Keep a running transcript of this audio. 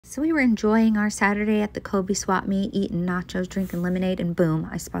So we were enjoying our Saturday at the Kobe swap meet, eating nachos, drinking lemonade, and boom,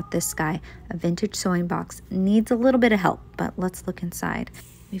 I spot this guy. A vintage sewing box. Needs a little bit of help, but let's look inside.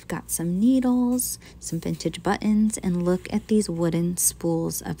 We've got some needles, some vintage buttons, and look at these wooden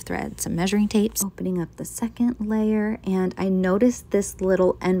spools of thread. Some measuring tapes. Opening up the second layer, and I noticed this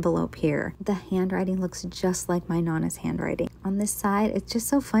little envelope here. The handwriting looks just like my Nana's handwriting. On this side, it's just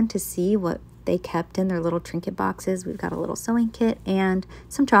so fun to see what they kept in their little trinket boxes. We've got a little sewing kit and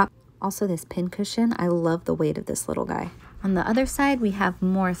some chalk. Also this pin cushion. I love the weight of this little guy. On the other side, we have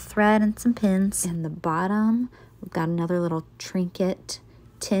more thread and some pins. And the bottom, we've got another little trinket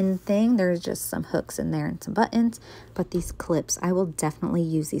tin thing. There's just some hooks in there and some buttons. But these clips, I will definitely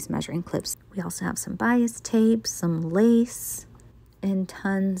use these measuring clips. We also have some bias tape, some lace, and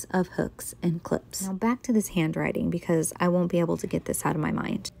tons of hooks and clips. Now back to this handwriting because I won't be able to get this out of my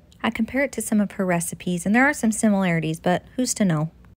mind. I compare it to some of her recipes, and there are some similarities, but who's to know?